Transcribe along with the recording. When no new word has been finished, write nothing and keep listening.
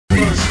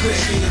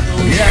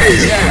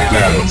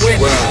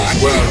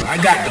Well, I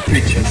got the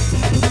picture.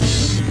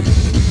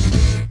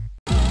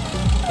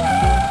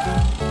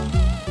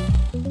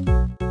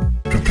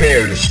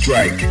 Prepare to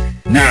strike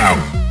now.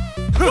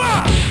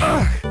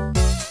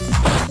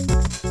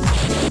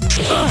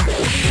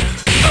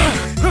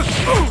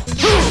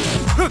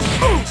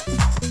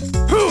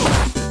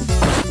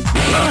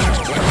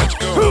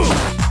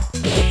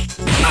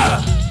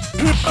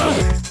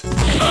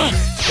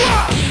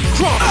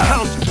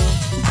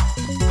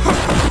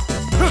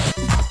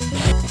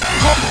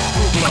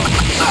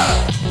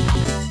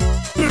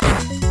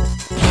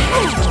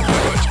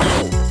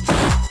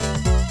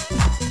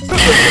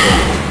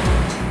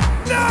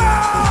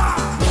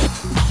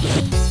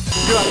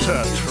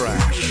 Gutter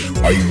trash.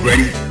 Are you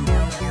ready?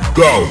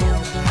 Go!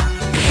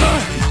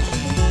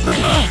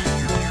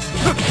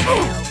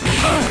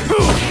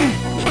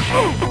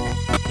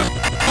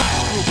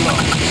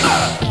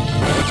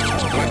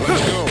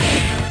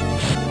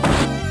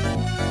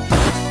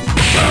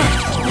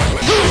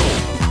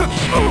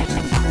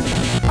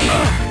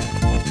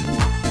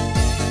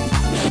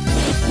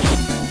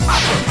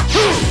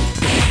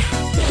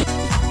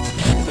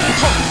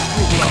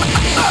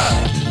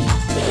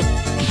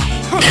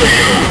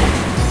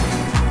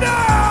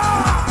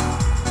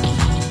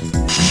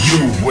 You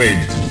win.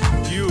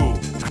 You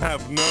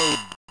have no...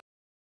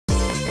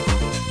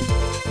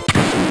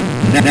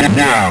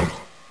 Now,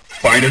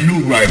 find a new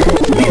rival.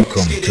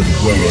 Welcome to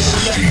the world of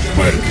Street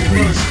Fighter 3.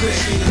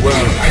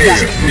 Well, I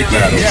got a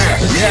battle.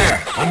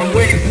 Yeah, I'm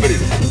waiting for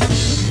this.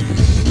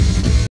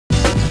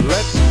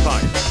 Let's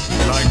fight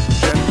like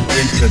gentlemen.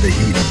 Into the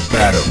heat of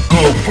battle.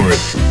 Go for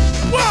it.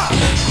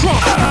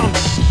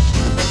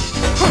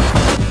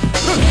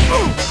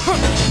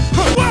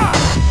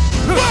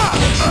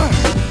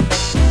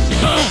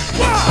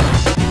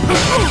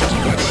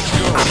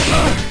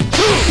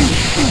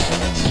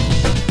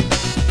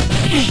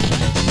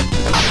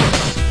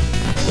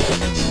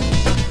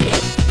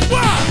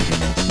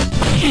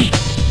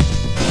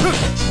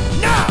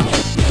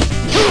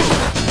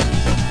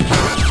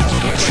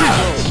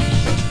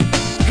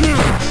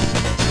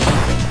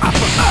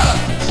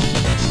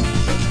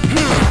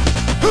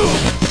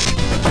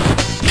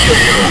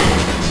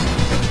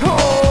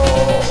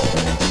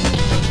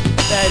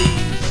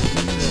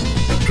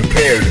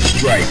 Prepare to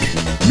strike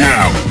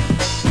now.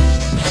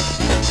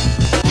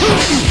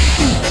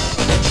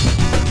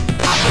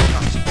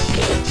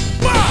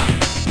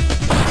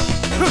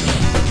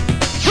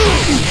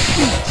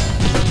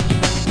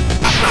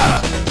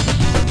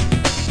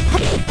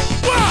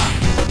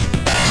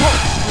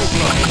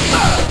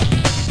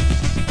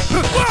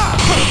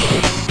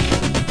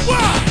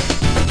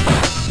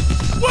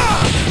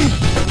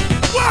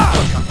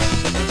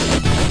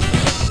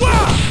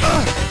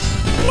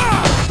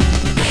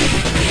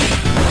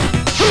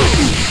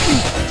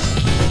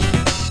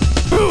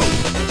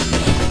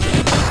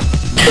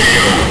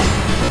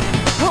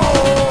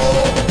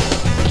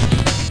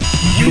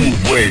 You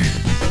win.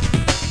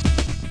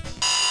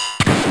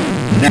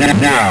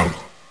 Now,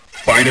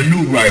 find a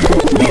new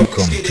rival.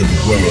 Welcome to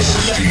the world of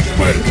Street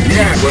Fighter 3.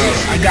 Yeah, well,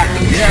 I got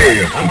the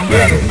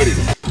battle.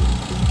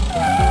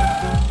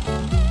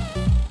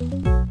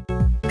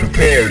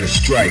 Prepare to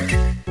strike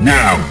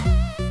now.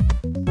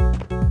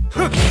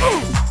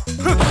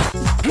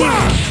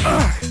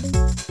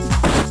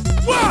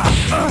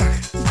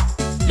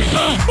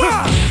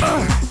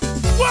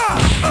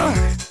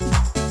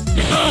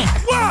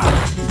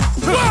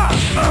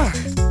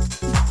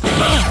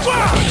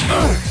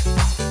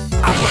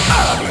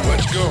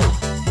 Let's go.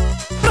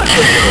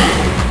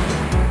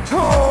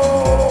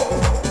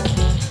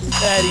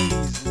 That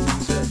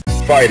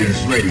easy. Fighters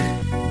ready.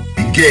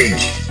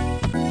 Engage.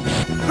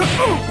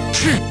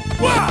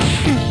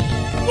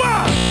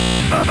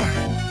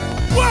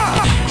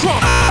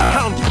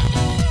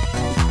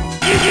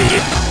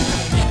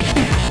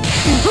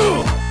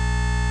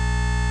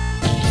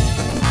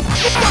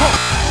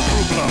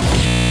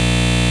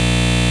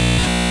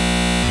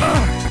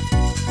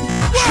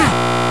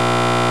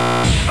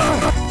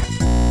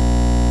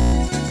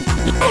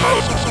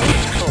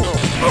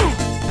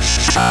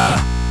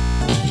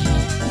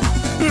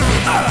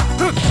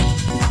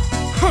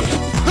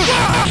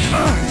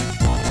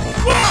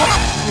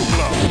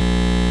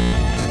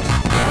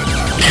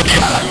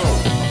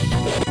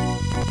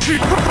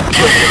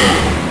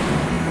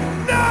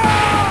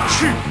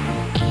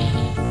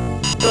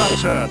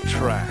 Utter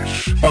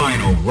trash.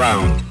 Final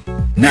round.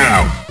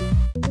 Now.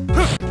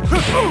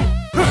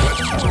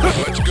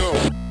 Let's go.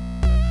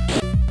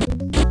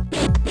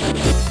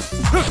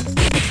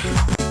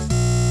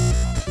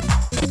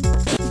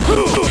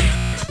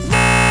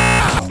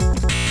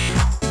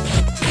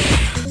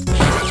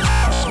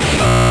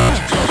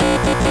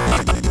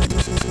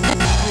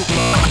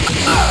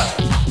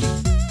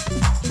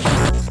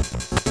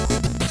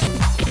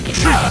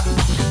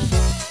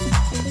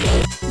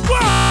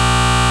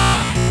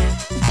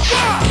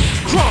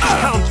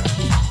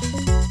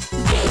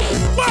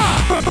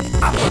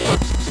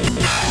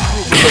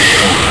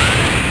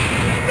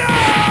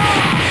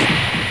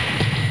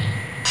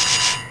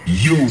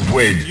 You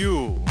win.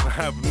 You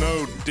have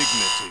no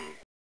dignity.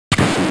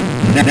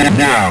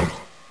 Now,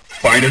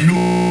 find a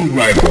new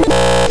rival.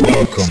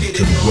 Welcome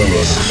to the world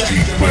of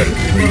Street Fighter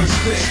 3.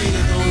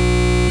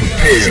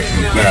 Prepare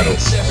for battle.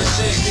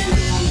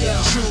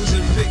 Choose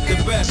and pick the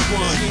best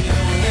one.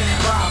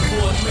 5,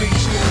 4, 3, 2,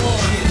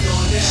 1.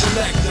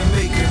 Select and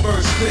make your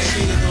first pick.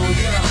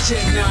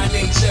 10, 9,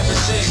 8, 7,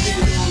 6.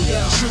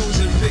 Choose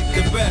and pick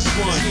the best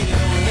one.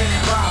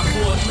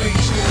 5, 4, 3, 2,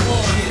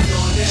 1.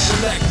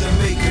 Select and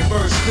make your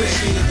first pick.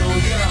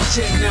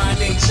 10,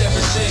 9, 8,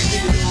 7, 6.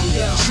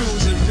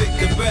 Choose and pick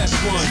the best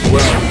one.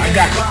 Well, I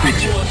got the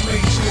picture. 5, 4,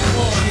 3, 2,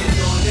 1.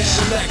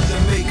 Select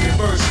and make your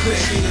first pick.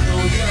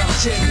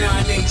 10,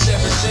 9, 8,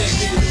 7,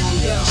 6.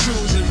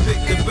 Choose and pick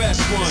the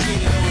best one.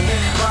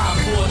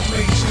 5, 4,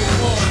 3, 2,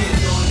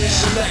 1.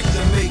 Select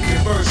and make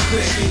your first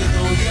pick.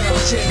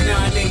 10,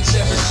 9, 8,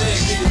 7,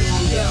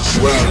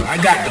 6. Well, I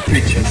got the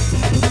picture.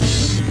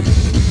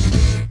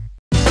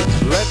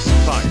 Let's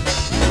fight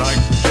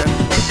like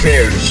gentlemen.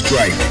 Prepare to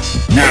strike.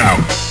 Now.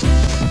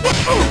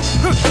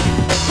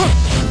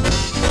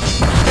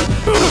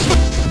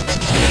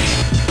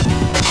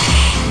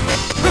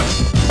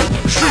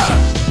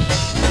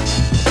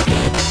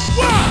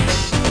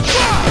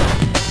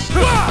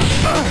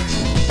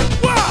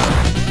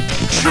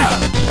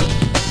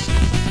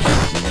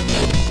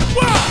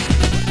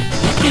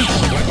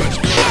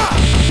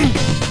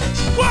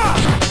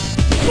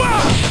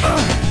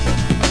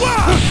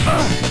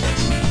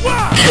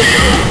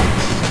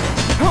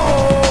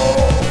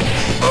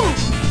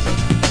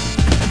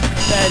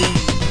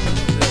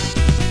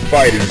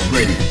 Fighters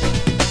ready.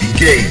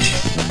 Engage.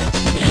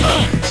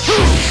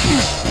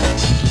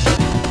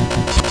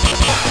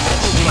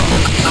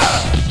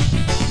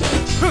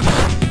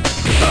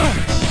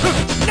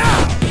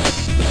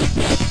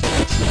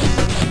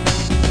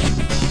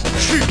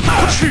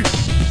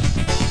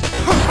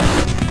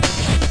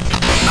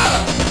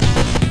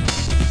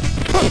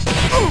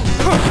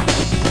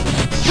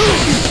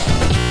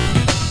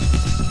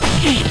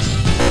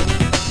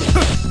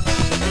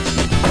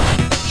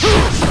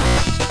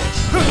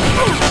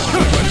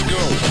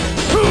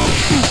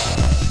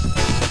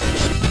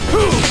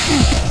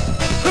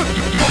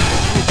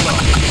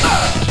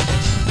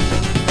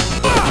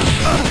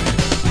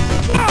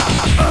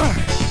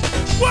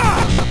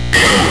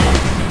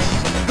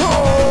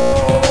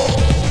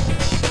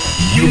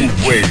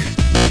 Win.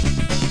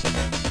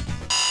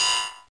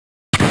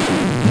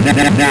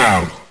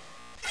 Now,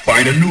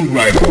 find a new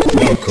rival.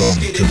 Welcome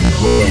to the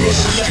world of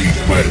Street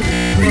Fighter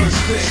 3.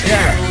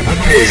 Yeah,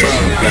 prepare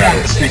for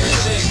battle.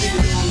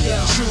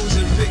 Choose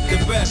and pick the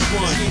best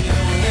one.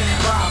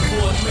 5,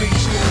 4, 3, 2,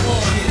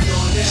 1.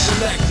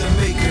 Select and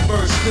make your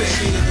first pick.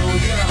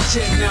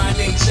 10, 9,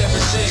 8, 7,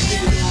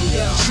 6.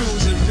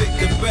 Choose and pick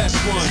the best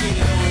one.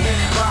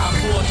 5,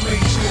 4, 3,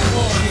 2,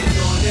 1.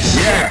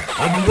 Yeah,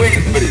 I've been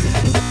waiting for this.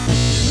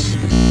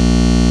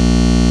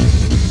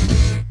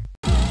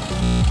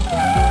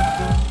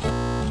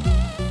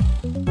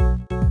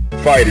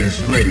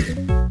 Fighters ready.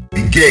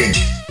 Engage.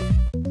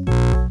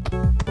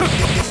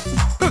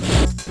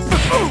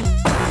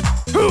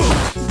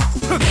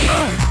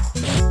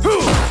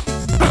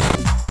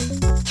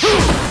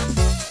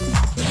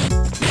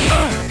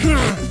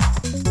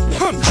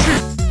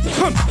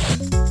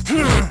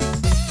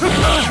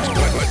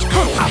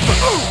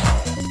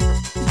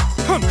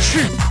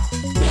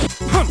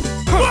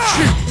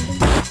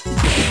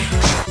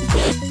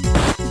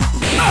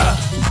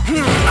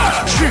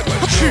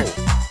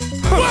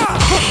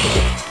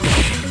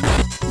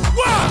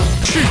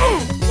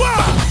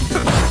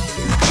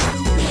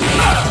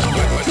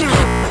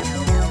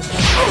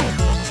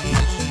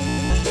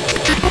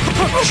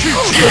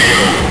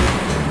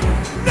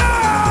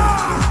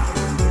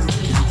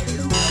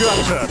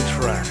 Gutter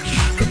trash.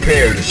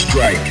 Prepare to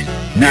strike.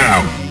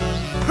 Now.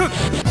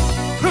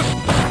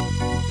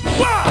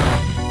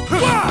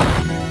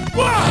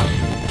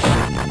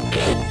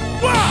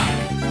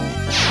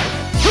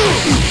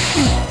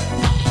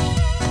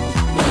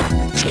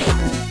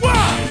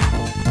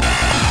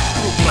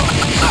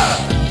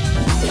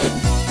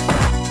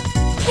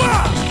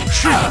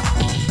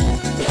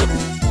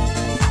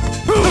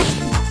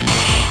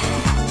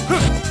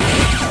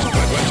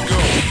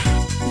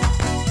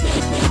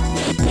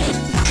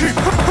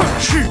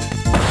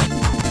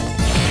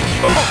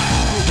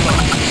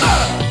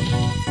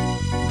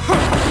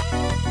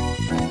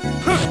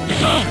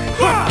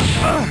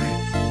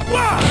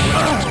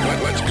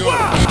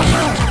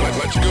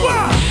 Let's go.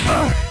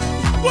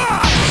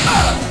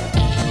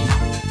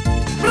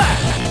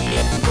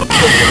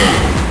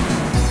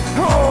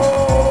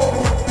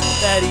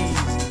 That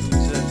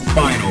easy.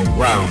 Final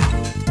round.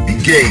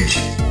 Engage.